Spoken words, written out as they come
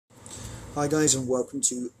Hi guys, and welcome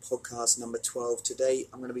to podcast number 12. Today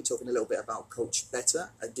I'm going to be talking a little bit about Coach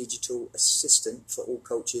Better, a digital assistant for all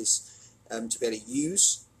coaches to be able to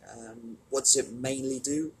use. What does it mainly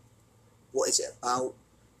do? What is it about?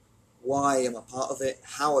 Why am I part of it?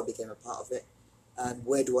 How I became a part of it? And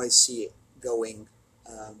where do I see it going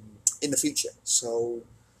um, in the future? So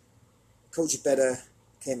Coach Better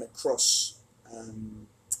came across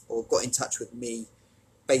or got in touch with me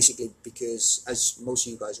basically because, as most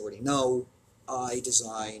of you guys already know, I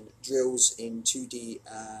design drills in 2D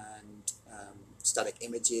and static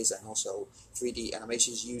images and also 3D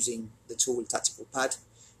animations using the tool Tactical Pad,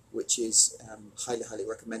 which is highly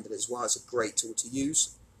recommended as well. It's a great tool to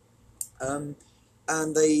use. Um,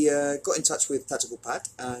 and they got in touch with Tactical Pad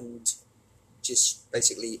and just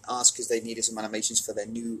basically asked because they needed some animations for their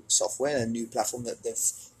new software, a new platform that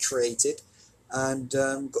they've created, and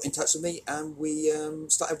got in touch with me, and we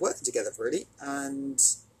started working together really. And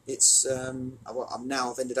it's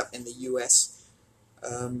I've ended up in the US,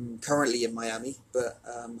 currently in Miami, but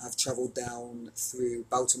have travelled down through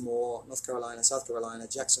Baltimore, North Carolina, South Carolina,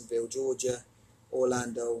 Jacksonville, Georgia,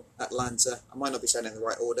 Orlando, Atlanta. I might not be saying it in the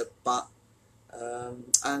right order, but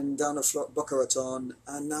and down to Boca Raton,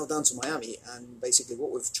 and now down to Miami. And basically,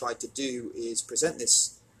 what we've tried to do is present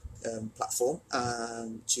this platform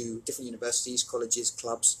to different universities, colleges,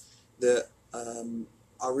 clubs that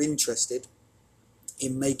are interested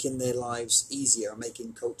in making their lives easier,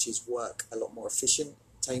 making coaches' work a lot more efficient,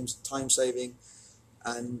 time saving,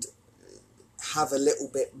 and have a little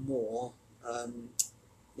bit more, um,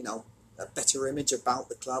 you know, a better image about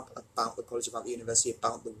the club, about the college, about the university,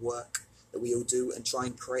 about the work that we all do, and try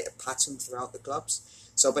and create a pattern throughout the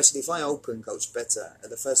clubs. So basically, if I open Coach Better,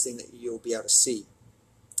 the first thing that you'll be able to see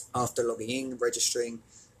after logging in, registering,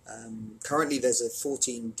 currently there's a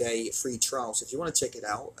 14-day free trial. So if you want to check it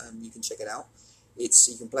out, you can check it out. You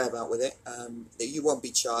can play about with it. You won't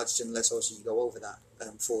be charged unless obviously you go over that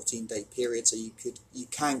 14-day period. So you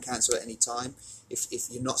can cancel at any time if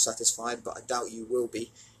you're not satisfied, but I doubt you will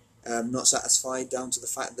be. Not satisfied down to the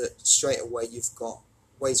fact that straight away you've got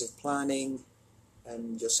ways of planning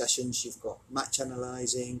your sessions, you've got match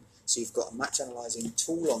analysing, so you've got a match analysing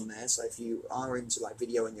tool on there. So if you are into like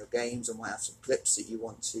video in your games and might have some clips that you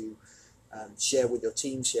want to share with your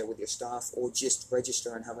team, share with your staff, or just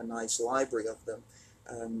register and have a nice library of them,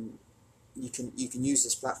 you can use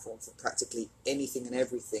this platform for practically anything and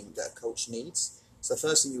everything that a coach needs. So the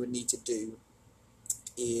first thing you would need to do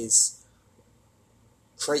is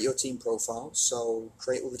create your team profile. So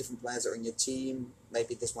create all the different players that are in your team.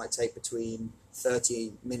 Maybe this might take between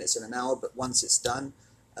 30 minutes and an hour, but once it's done,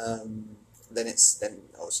 then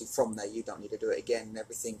obviously from there you don't need to do it again. And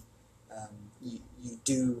everything you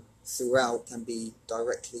do throughout can be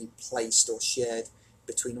directly placed or shared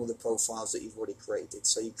between all the profiles that you've already created.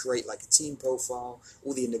 So you create like a team profile,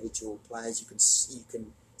 all the individual players. You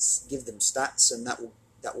can give them stats, and that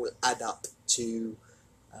will add up to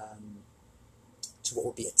what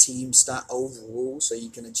would be a team stat overall. So you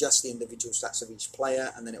can adjust the individual stats of each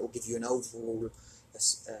player, and then it will give you an overall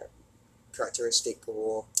characteristic,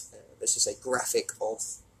 or let's just say graphic of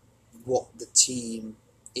what the team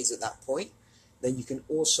is at that point. Then you can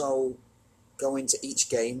also go into each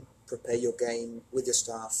game, prepare your game with your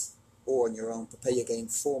staff or on your own, prepare your game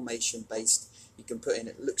formation based. You can put in,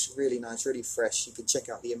 it looks really nice, really fresh. You can check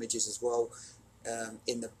out the images as well,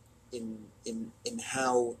 in the in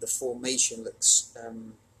how the formation looks,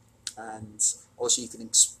 and also you can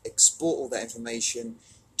export all that information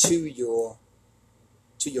to your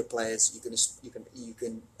players. You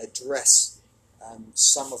can address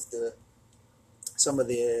some of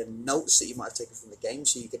the notes that you might have taken from the game,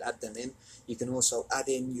 so you can add them in. You can also add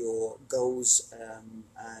in your goals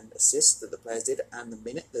and assists that the players did and the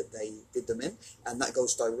minute that they did them in, and that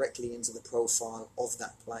goes directly into the profile of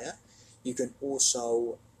that player. You can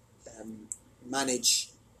also manage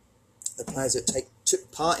the players that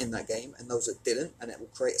took part in that game and those that didn't, and it will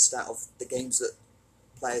create a stat of the games that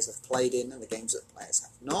players have played in and the games that players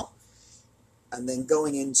have not. And then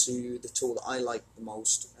going into the tool that I like the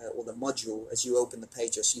most, or the module, as you open the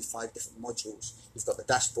page, you'll see 5 different modules. You've got the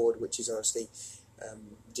dashboard, which is obviously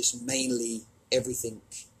just mainly everything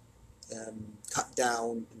cut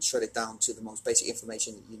down and shredded down to the most basic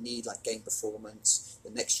information that you need, like game performance, the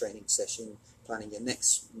next training session, planning your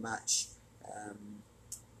next match.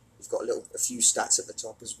 You've got a few stats at the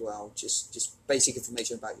top as well, just basic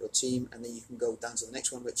information about your team, and then you can go down to the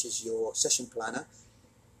next one, which is your session planner,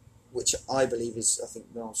 which I believe is, I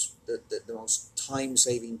think, the most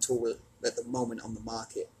time-saving tool at the moment on the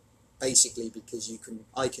market. Basically, because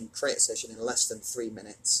I can create a session in less than 3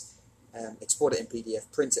 minutes, export it in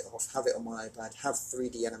PDF, print it off, have it on my iPad, have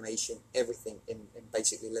 3D animation, everything in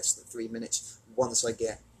basically less than 3 minutes once I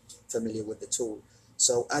get familiar with the tool.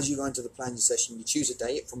 So as you go into the planning session, you choose a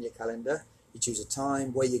date from your calendar, you choose a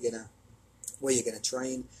time where you're gonna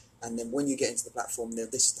train, and then when you get into the platform, now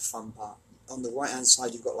this is the fun part. On the right hand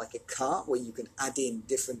side, you've got like a cart where you can add in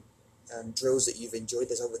different drills that you've enjoyed.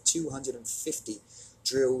 There's over 250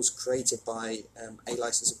 drills created by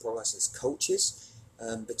A-licensed and pro-licensed coaches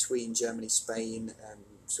between Germany, Spain,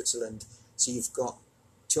 Switzerland. So you've got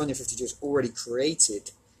 250 drills already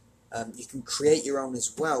created. You can create your own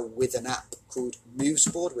as well with an app called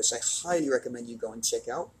MovesBoard, which I highly recommend you go and check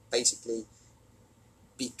out. Basically,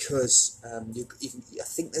 because I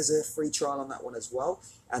think there's a free trial on that one as well,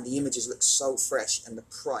 and the images look so fresh, and the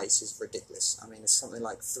price is ridiculous. I mean, it's something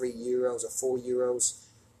like €3 or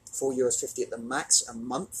 €4.50 at the max a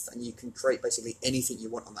month, and you can create basically anything you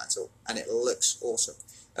want on that tool, and it looks awesome.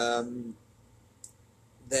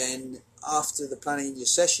 Then after the planning your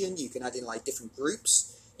session, you can add in like different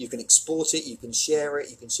groups. You can export it, you can share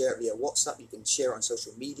it via WhatsApp, you can share it on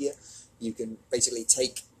social media, you can basically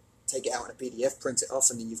take it out in a PDF, print it off,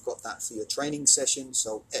 and then you've got that for your training session.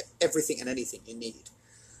 So everything and anything you need,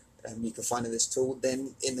 you can find in this tool.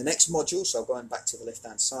 Then in the next module, so going back to the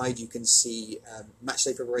left-hand side, you can see match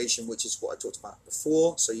day preparation, which is what I talked about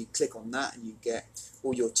before. So you click on that, and you get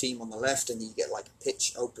all your team on the left, and then you get like a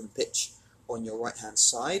pitch, open pitch on your right-hand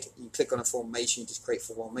side. You click on a formation, you just create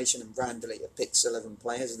a formation, and randomly it picks 11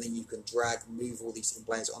 players, and then you can drag, move all these different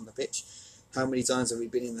players on the pitch. How many times have we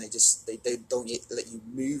been in? They don't let you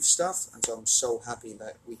move stuff, and so I'm so happy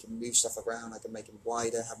that we can move stuff around. I can make it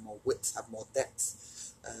wider, have more width, have more depth,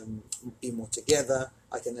 be more together.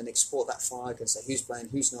 I can then export that file. I can say who's playing,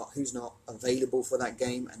 who's not available for that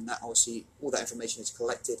game, and that obviously all that information is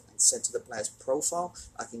collected and sent to the player's profile.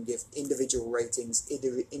 I can give individual ratings,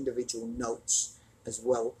 individual notes as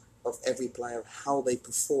well of every player, how they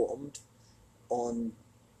performed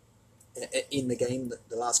in the game,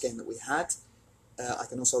 the last game that we had. I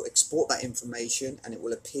can also export that information, and it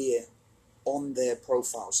will appear on their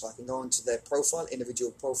profile. So I can go into their profile,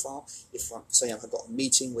 individual profile. If say I've got a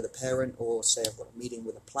meeting with a parent, or say I've got a meeting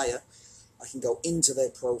with a player, I can go into their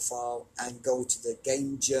profile and go to the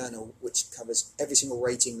game journal, which covers every single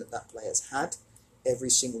rating that player's had, every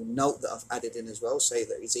single note that I've added in as well. Say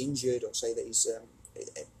that he's injured, or say that he's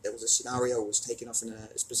there was a scenario was taken off in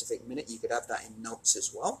a specific minute. You could have that in notes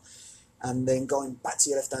as well. And then going back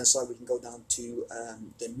to your left-hand side, we can go down to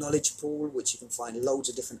the knowledge pool, which you can find loads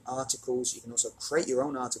of different articles. You can also create your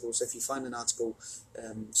own articles. So if you find an article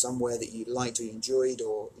somewhere that you liked or you enjoyed,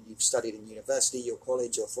 or you've studied in university or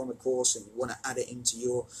college or from a course, and you want to add it into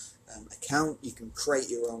your account, you can create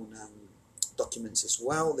your own documents as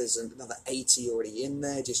well. There's another 80 already in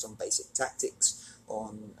there, just on basic tactics,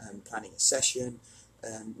 on planning a session,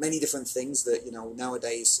 many different things that,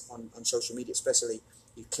 nowadays on social media especially,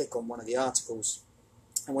 you click on one of the articles,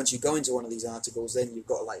 and once you go into one of these articles, then you've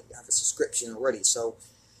got to have a subscription already. So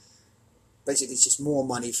basically, it's just more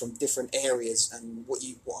money from different areas. And what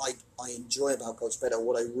I enjoy about Coach Better,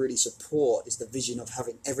 what I really support, is the vision of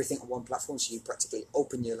having everything on one platform. So you practically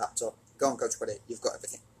open your laptop, go on Coach Better, you've got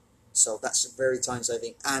everything. So that's very time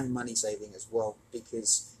saving and money saving as well,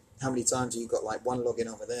 because how many times have you got one login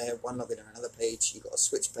over there, one login on another page, you've got to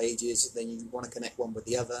switch pages, then you want to connect one with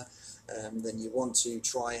the other, then you want to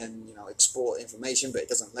try and export information, but it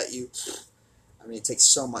doesn't let you. I mean, it takes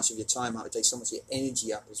so much of your time out, it takes so much of your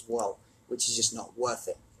energy up as well, which is just not worth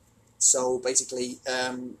it. So basically,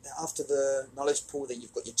 after the knowledge pool, then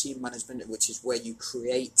you've got your team management, which is where you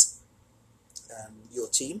create your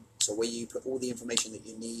team. So where you put all the information that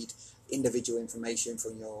you need, individual information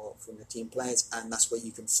from your team players, and that's where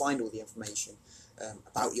you can find all the information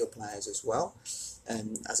about your players as well.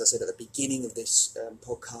 And as I said at the beginning of this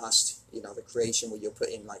podcast, the creation, where you'll put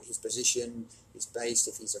in his position, his base,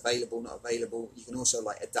 if he's available, not available. You can also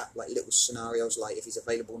adapt little scenarios, like if he's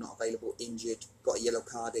available, not available, injured, got a yellow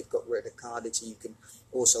carded, got red carded. So you can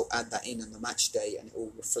also add that in on the match day, and it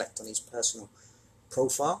will reflect on his personal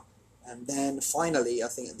profile. And then finally, I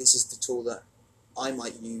think this is the tool that I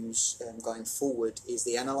might use going forward, is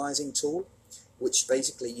the analyzing tool, which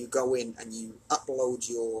basically you go in and you upload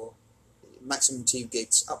your maximum 2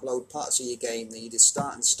 gigs, upload parts of your game, then you just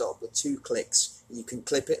start and stop with 2 clicks, and you can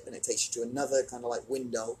clip it, then it takes you to another kind of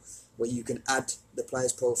window where you can add the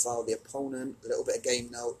player's profile, the opponent, a little bit of game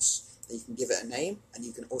notes, and you can give it a name, and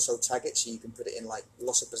you can also tag it, so you can put it in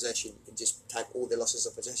loss of possession. You can just tag all the losses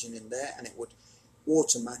of possession in there, and it would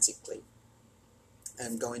automatically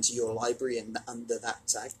go into your library and under that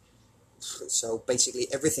tag. So basically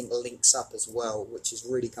everything links up as well, which is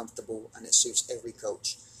really comfortable, and it suits every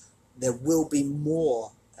coach. There will be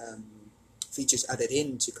more features added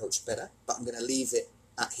into Coach Better, but I'm going to leave it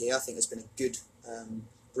at here. I think it's been a good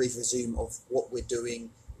brief resume of what we're doing,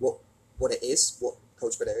 what it is, what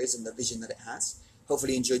Coach Better is, and the vision that it has.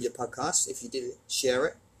 Hopefully you enjoyed your podcast. If you did, share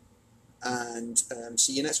it, and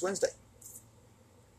see you next Wednesday.